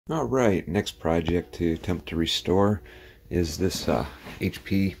Alright, next project to attempt to restore is this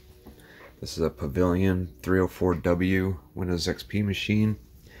HP. This is a Pavillion 304W Windows XP machine,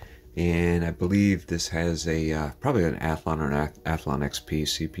 and I believe this has a probably an Athlon or an Athlon XP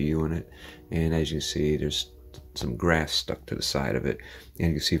CPU in it. And as you see, there's some grass stuck to the side of it, and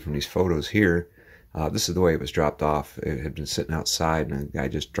you can see from these photos here, this is the way it was dropped off. It had been sitting outside, and the guy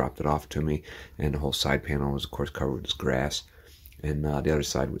just dropped it off to me, and the whole side panel was of course covered with grass, and the other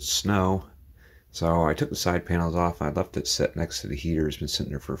side was snow. So I took the side panels off. I left it set next to the heater. It's been sitting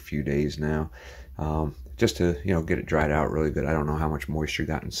there for a few days now, just to get it dried out really good. I don't know how much moisture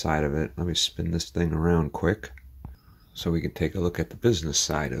got inside of it. Let me spin this thing around quick so we can take a look at the business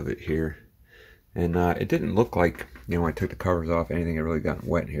side of it here. And it didn't look like, when I took the covers off, anything had really gotten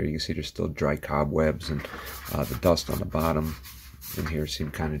wet here. You can see there's still dry cobwebs, and the dust on the bottom in here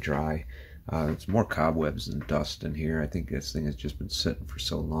seemed kind of dry. It's more cobwebs than dust in here. I think this thing has just been sitting for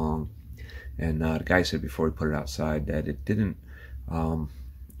so long. And the guy said before he put it outside that it didn't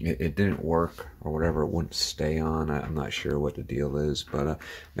work or whatever. It wouldn't stay on. I'm not sure what the deal is, but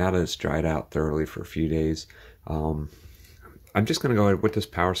now that it's dried out thoroughly for a few days, I'm just going to go ahead with this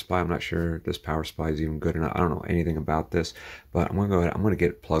power supply. I'm not sure if this power supply is even good or not. I don't know anything about this, but I'm going to go ahead. I'm going to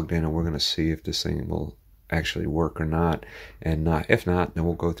get it plugged in, and we're going to see if this thing will actually work or not. And if not, then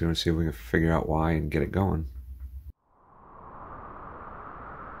we'll go through and see if we can figure out why and get it going.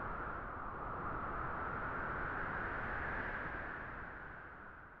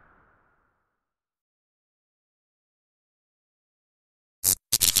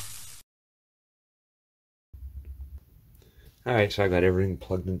 Alright, so I got everything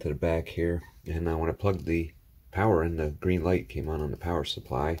plugged into the back here, and when I plugged the power in, the green light came on the power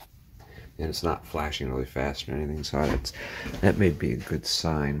supply, and it's not flashing really fast or anything, so that may be a good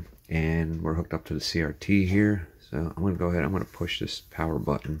sign. And we're hooked up to the CRT here, so I'm going to go ahead, I'm going to push this power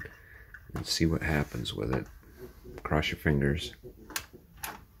button and see what happens with it. Cross your fingers.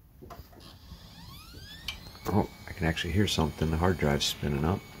 Oh, I can actually hear something. The hard drive's spinning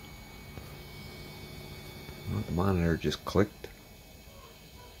up. Well, the monitor just clicked.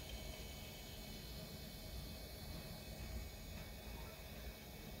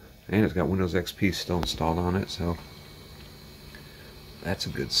 And it's got Windows XP still installed on it, so that's a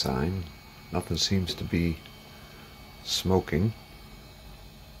good sign. Nothing seems to be smoking.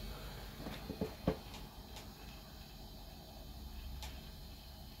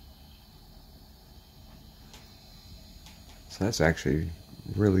 So that's actually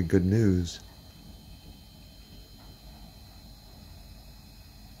really good news.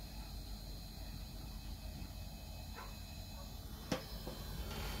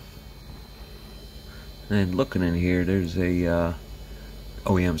 And looking in here, there's a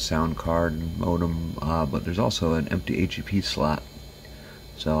OEM sound card and modem, but there's also an empty AGP slot.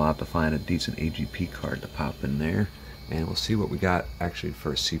 So I'll have to find a decent AGP card to pop in there, and we'll see what we got actually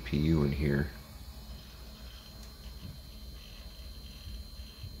for a CPU in here.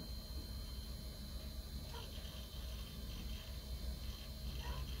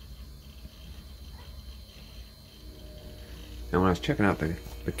 And when I was checking out the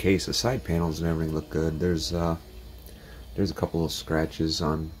case, the side panels and everything look good. There's a couple of scratches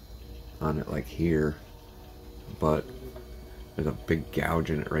on it, like here, but there's a big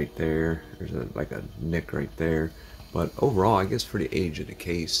gouge in it right there. There's like a nick right there. But overall, I guess for the age of the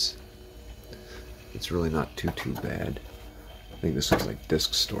case, it's really not too bad. I think this is like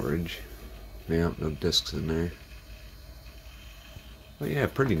disk storage. Yeah, no discs in there. But yeah,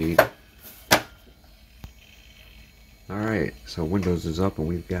 pretty neat. Alright, so Windows is up, and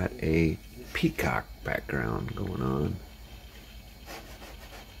we've got a peacock background going on.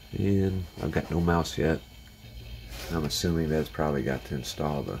 And I've got no mouse yet. I'm assuming that's probably got to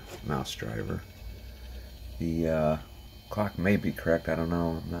install the mouse driver. The clock may be correct, I don't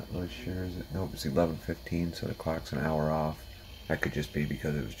know, I'm not really sure. Is it? Nope, it's 11:15, so the clock's an hour off. That could just be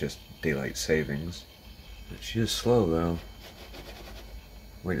because it was just daylight savings. It's just slow though.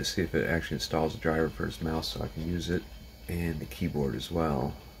 Wait to see if it actually installs the driver for his mouse so I can use it, and the keyboard as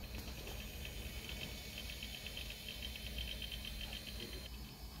well.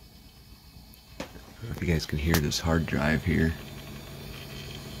 I don't know if you guys can hear this hard drive here.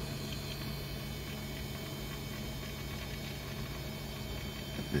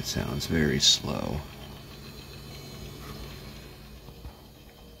 It sounds very slow.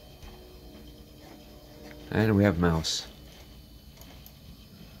 And we have mouse.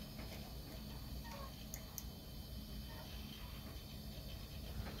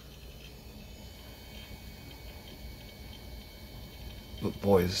 But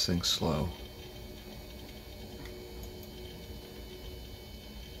boy, is this thing slow.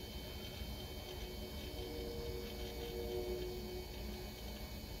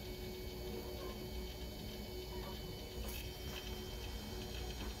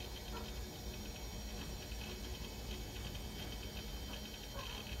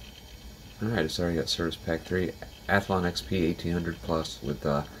 Alright, so I got Service Pack 3, Athlon XP 1800 Plus with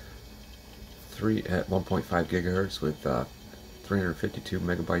 1.5 gigahertz with 352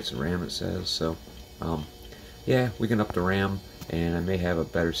 megabytes of RAM, it says. So, yeah, we can up the RAM, and I may have a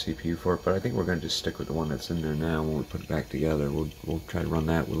better CPU for it, but I think we're going to just stick with the one that's in there now. When we put it back together, we'll try to run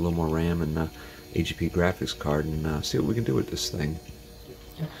that with a little more RAM and AGP graphics card and see what we can do with this thing.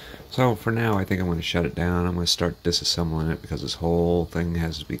 So for now, I think I'm going to shut it down. I'm going to start disassembling it because this whole thing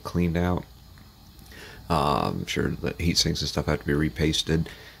has to be cleaned out. I'm sure the heat sinks and stuff have to be repasted,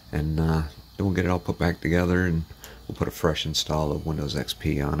 and then we'll get it all put back together, and we'll put a fresh install of Windows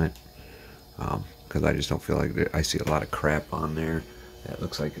XP on it. Because I just don't feel like I see a lot of crap on there that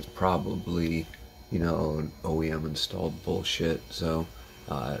looks like it's probably, you know, OEM installed bullshit. So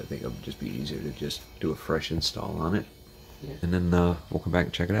I think it would just be easier to just do a fresh install on it. Yeah. And then we'll come back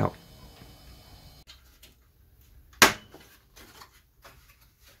and check it out.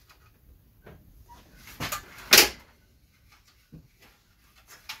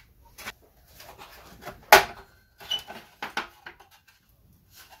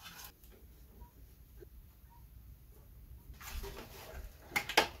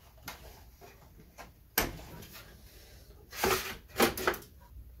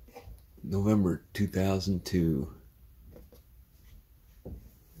 November 2002.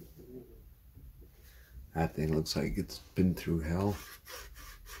 That thing looks like it's been through hell.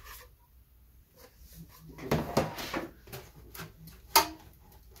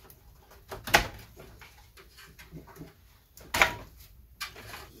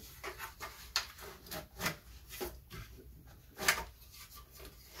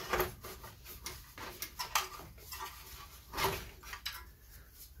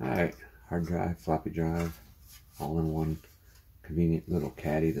 Alright, hard drive, floppy drive, all in one convenient little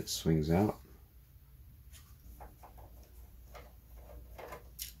caddy that swings out.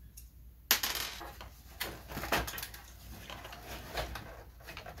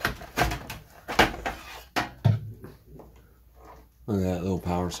 Look at that little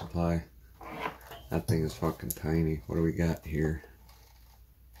power supply. That thing is fucking tiny. What do we got here?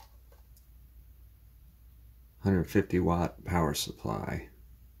 150 watt power supply.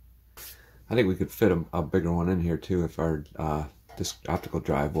 I think we could fit a bigger one in here too if our this optical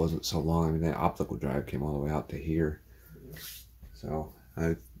drive wasn't so long. I mean, that optical drive came all the way out to here. So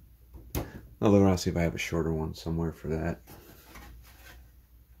I'll look around, see if I have a shorter one somewhere for that.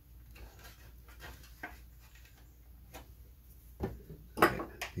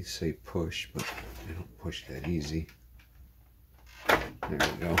 These say push, but they don't push that easy. There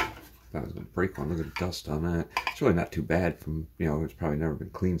we go. That was gonna break one. Look at the dust on that. It's really not too bad from, you know, it's probably never been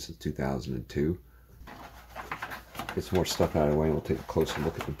cleaned since 2002. Get some more stuff out of the way and we'll take a closer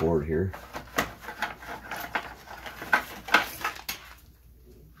look at the board here.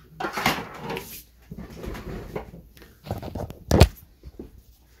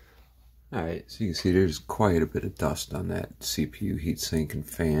 Alright, so you can see there's quite a bit of dust on that CPU heatsink and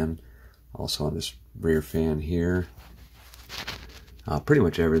fan. Also on this rear fan here. Pretty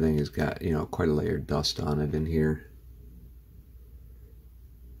much everything has got, you know, quite a layer of dust on it in here.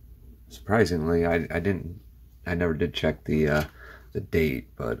 Surprisingly, I never did check the date,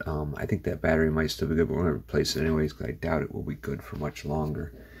 but I think that battery might still be good, but we're going to replace it anyways because I doubt it will be good for much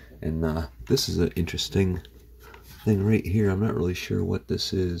longer. And this is an interesting thing right here. I'm not really sure what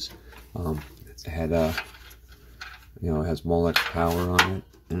this is. It had you know, it has Molex power on it,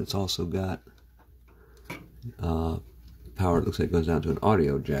 and it's also got power. It looks like it goes down to an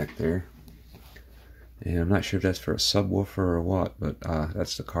audio jack there, and I'm not sure if that's for a subwoofer or what, but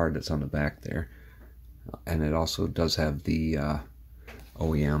that's the card that's on the back there. And it also does have the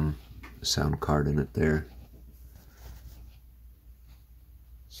OEM sound card in it there.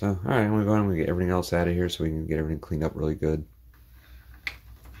 So, alright, I'm going to go ahead and get everything else out of here so we can get everything cleaned up really good.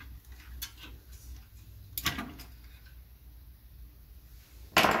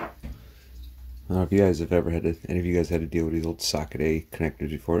 I don't know if you guys have ever had to, any of you guys had to deal with these old Socket A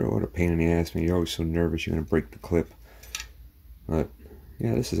connectors before. What a pain in the ass, man. You're always so nervous you're going to break the clip. But,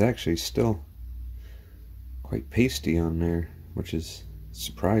 yeah, this is actually still quite pasty on there, which is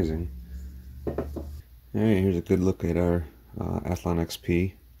surprising. Alright, here's a good look at our Athlon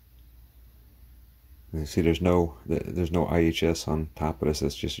XP. You see there's no IHS on top of this.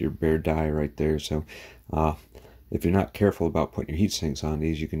 That's just your bare die right there. So if you're not careful about putting your heat sinks on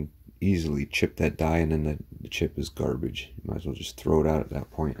these, you can easily chip that die, and then the chip is garbage. You might as well just throw it out at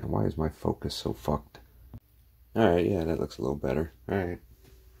that point. And why is my focus so fucked? Alright, yeah, that looks a little better. Alright.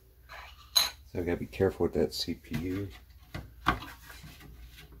 So I gotta be careful with that CPU.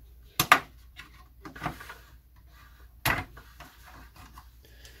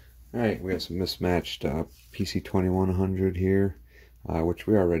 Alright, we have some mismatched PC2100 here, which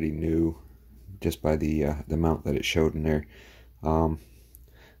we already knew just by the amount that it showed in there.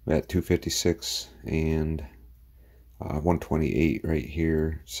 We had 256 and 128 right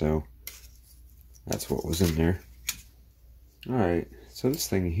here, so that's what was in there. Alright, so this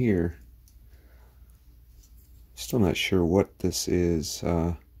thing here, still not sure what this is.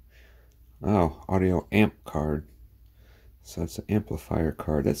 Oh, audio amp card. So it's an amplifier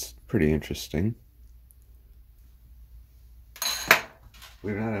card. That's pretty interesting.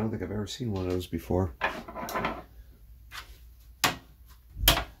 Believe it or not, I don't think I've ever seen one of those before.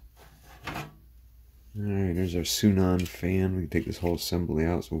 Alright, there's our Sunon fan. We can take this whole assembly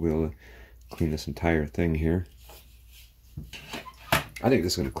out, so we'll be able to clean this entire thing here. I think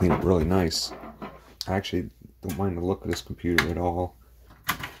this is going to clean up really nice. I actually don't mind the look of this computer at all.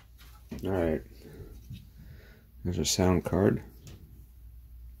 Alright. There's our sound card.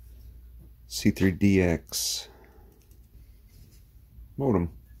 C3DX.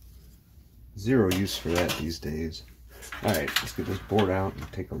 Modem. Zero use for that these days. Alright, let's get this board out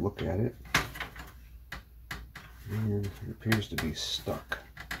and take a look at it. And it appears to be stuck.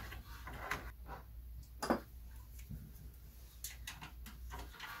 It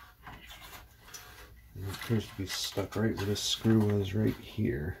appears to be stuck right where this screw was right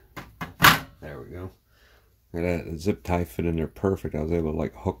here. There we go. That zip tie fit in there perfect. I was able to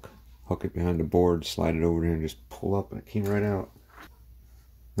like hook it behind the board, slide it over there, and just pull up, and it came right out.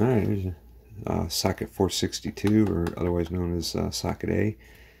 Alright, there's a Socket 462, or otherwise known as Socket A.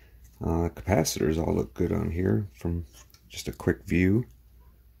 Capacitors all look good on here from just a quick view.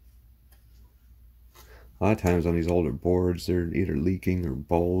 A lot of times on these older boards, they're either leaking or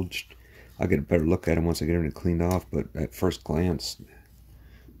bulged. I'll get a better look at them once I get everything cleaned off, but at first glance,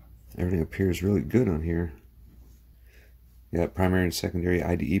 everything appears really good on here. You got primary and secondary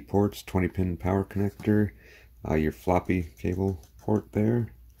IDE ports, 20-pin power connector, your floppy cable port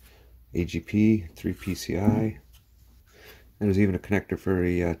there, AGP, 3 PCI, and there's even a connector for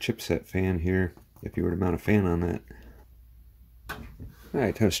a chipset fan here, if you were to mount a fan on that.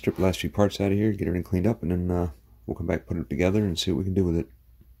 Alright, time to strip the last few parts out of here, get everything cleaned up, and then we'll come back, put it together, and see what we can do with it.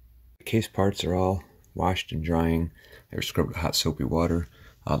 The case parts are all washed and drying. They were scrubbed with hot soapy water.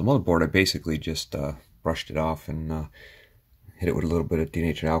 The motherboard, I basically just brushed it off and hit it with a little bit of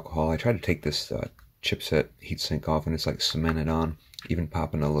denatured alcohol. I tried to take this chipset heatsink off, and it's like cemented on, even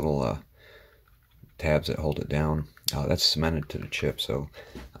popping the little tabs that hold it down. That's cemented to the chip, so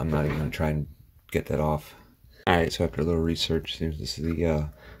I'm not even going to try and get that off. Alright, so after a little research, seems this is the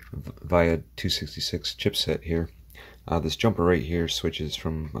VIA 266 chipset here. This jumper right here switches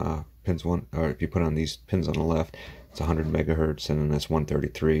from pins 1, or if you put on these pins on the left, it's 100 megahertz, and then that's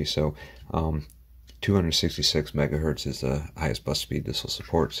 133. So 266 megahertz is the highest bus speed this will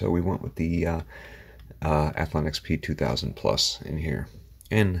support. So we went with the Athlon XP 2000 Plus in here.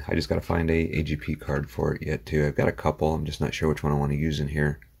 And I just got to find a AGP card for it yet too. I've got a couple, I'm just not sure which one I want to use in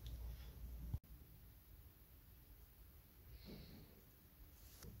here.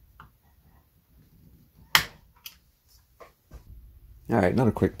 Alright,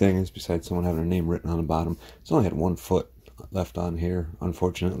 another quick thing is, besides someone having a name written on the bottom, it's only had one foot left on here.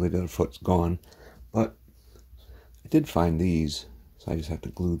 Unfortunately, the other foot's gone. But I did find these, so I just have to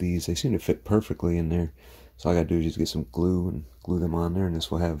glue these. They seem to fit perfectly in there. So all I gotta do is just get some glue and glue them on there, and this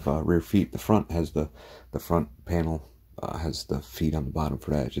will have rear feet. The front has the front panel has the feet on the bottom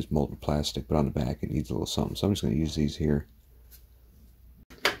for that. It's just molded plastic, but on the back it needs a little something. So I'm just gonna use these here.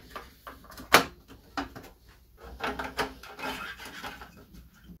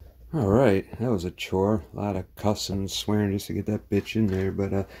 Alright, that was a chore. A lot of cussing and swearing just to get that bitch in there,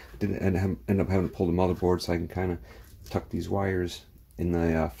 but didn't end up having to pull the motherboard so I can kind of tuck these wires in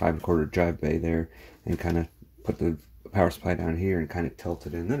the 5 1/4 drive bay there and kind of put the power supply down here and kind of tilt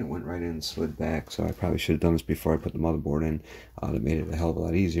it in. Then it went right in and slid back, so I probably should have done this before I put the motherboard in. That made it a hell of a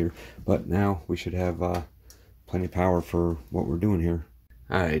lot easier, but now we should have plenty of power for what we're doing here.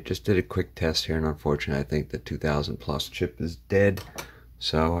 Alright, just did a quick test here, and unfortunately I think the 2000 Plus chip is dead.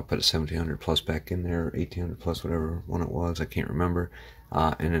 So I put a 1700 Plus back in there, 1800 Plus, whatever one it was, I can't remember,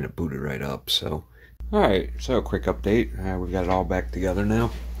 and then it booted right up. So, alright, so a quick update. We've got it all back together now.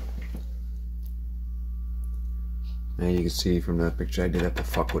 And you can see from the picture I did have to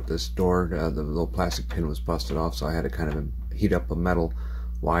fuck with this door. The little plastic pin was busted off, so I had to kind of heat up a metal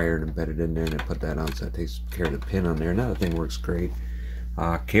wire and embed it in there, and then put that on, so that takes care of the pin on there. Now the thing works great.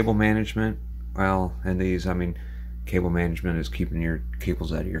 Cable management, well, and these, I mean, cable management is keeping your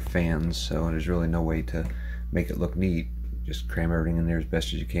cables out of your fans, so there's really no way to make it look neat. Just cram everything in there as best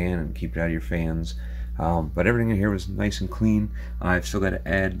as you can and keep it out of your fans. But everything in here was nice and clean. I've still got to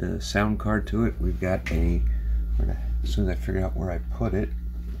add the sound card to it. We've got a, as soon as I figure out where I put it,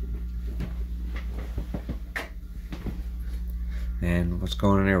 and what's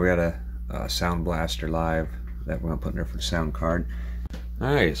going on there, we got a sound blaster live that we're going to put in there for the sound card.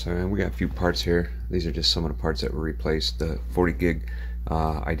 Alright, so we got a few parts here. These are just some of the parts that were replaced. The 40 gig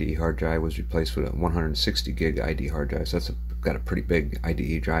IDE hard drive was replaced with a 160 gig IDE hard drive, so that's got a pretty big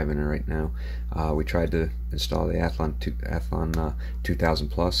IDE drive in it right now. We tried to install the Athlon 2000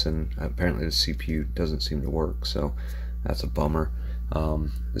 Plus, and apparently the CPU doesn't seem to work, so that's a bummer.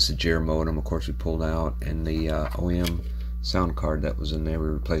 This is a JIR modem, of course, we pulled out, and the OEM sound card that was in there, we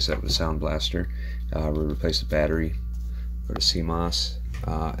replaced that with a sound blaster. We replaced the battery for the CMOS,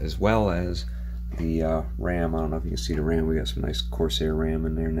 as well as the RAM. I don't know if you can see the RAM. We got some nice Corsair RAM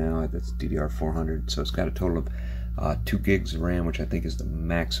in there now. That's DDR 400, so it's got a total of 2 gigs of RAM, which I think is the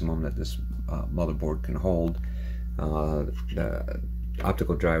maximum that this motherboard can hold. The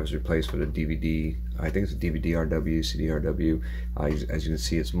optical drive was replaced with a DVD. I think it's a DVD-RW, CD-RW. As you can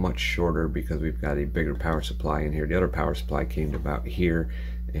see, it's much shorter because we've got a bigger power supply in here. The other power supply came to about here,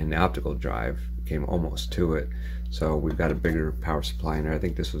 and the optical drive came almost to it. So we've got a bigger power supply in there. I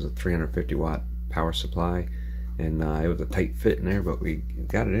think this was a 350 watt power supply, and it was a tight fit in there, but we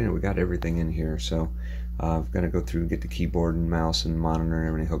got it in. We got everything in here. So I'm going to go through and get the keyboard and mouse and monitor and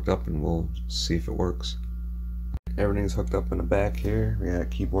everything hooked up, and we'll see if it works. Everything's hooked up in the back here. We got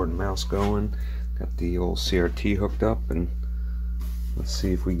keyboard and mouse going. Got the old CRT hooked up, and let's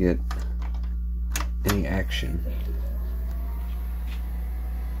see if we get any action.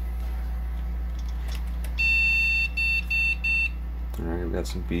 Alright, we've got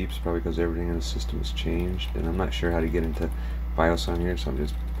some beeps, probably because everything in the system has changed, and I'm not sure how to get into BIOS on here, so I'm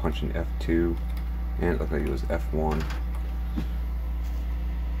just punching F2, and it looked like it was F1.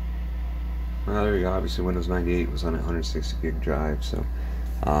 Well, there we go. Obviously Windows 98 was on a 160 gig drive, so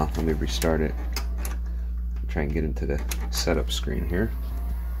let me restart it. Try and get into the setup screen here.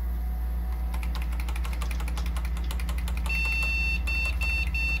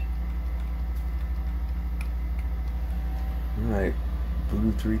 Alright,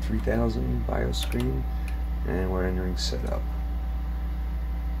 Voodoo 3000 BIOS screen, and we're entering setup.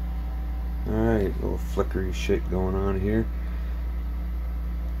 Alright, little flickery shit going on here.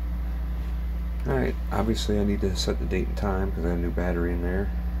 Alright, obviously I need to set the date and time because I have a new battery in there.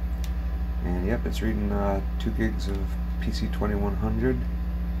 And yep, it's reading 2 gigs of PC2100.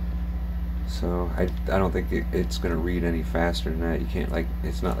 So I don't think it's going to read any faster than that. You can't, like,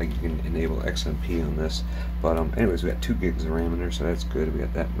 it's not like you can enable XMP on this. But anyways, we got 2 gigs of RAM in there, so that's good. We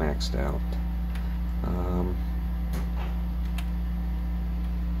got that maxed out.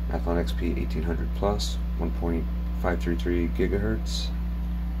 Athlon XP 1800 Plus, 1.533 gigahertz.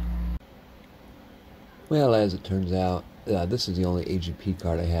 Well, as it turns out, this is the only AGP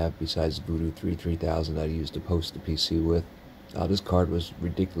card I have besides the Voodoo 3000 that I used to post the PC with. This card was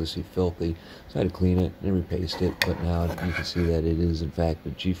ridiculously filthy, so I had to clean it and repaste it, but now you can see that it is in fact the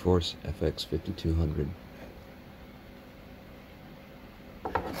GeForce FX 5200.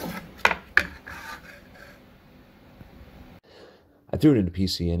 I threw it into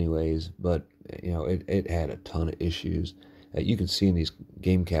PC anyways, but you know, it had a ton of issues. You can see in these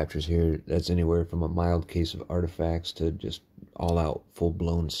game captures here, that's anywhere from a mild case of artifacts to just all-out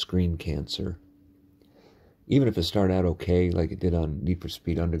full-blown screen cancer. Even if it started out okay, like it did on Need for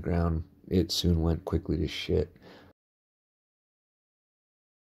Speed Underground, it soon went quickly to shit.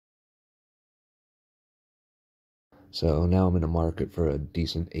 So now I'm in the market for a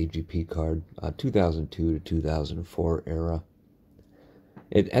decent AGP card, 2002 to 2004 era.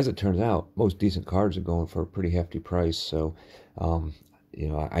 As it turns out, most decent cards are going for a pretty hefty price, so you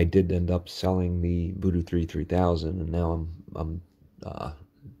know, I did end up selling the Voodoo 3000, and now I'm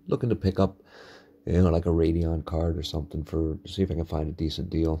looking to pick up, you know, like a Radeon card or something to see if I can find a decent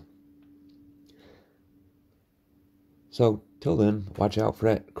deal. So till then, watch out for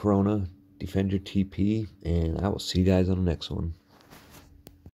that Corona, defend your TP, and I will see you guys on the next one.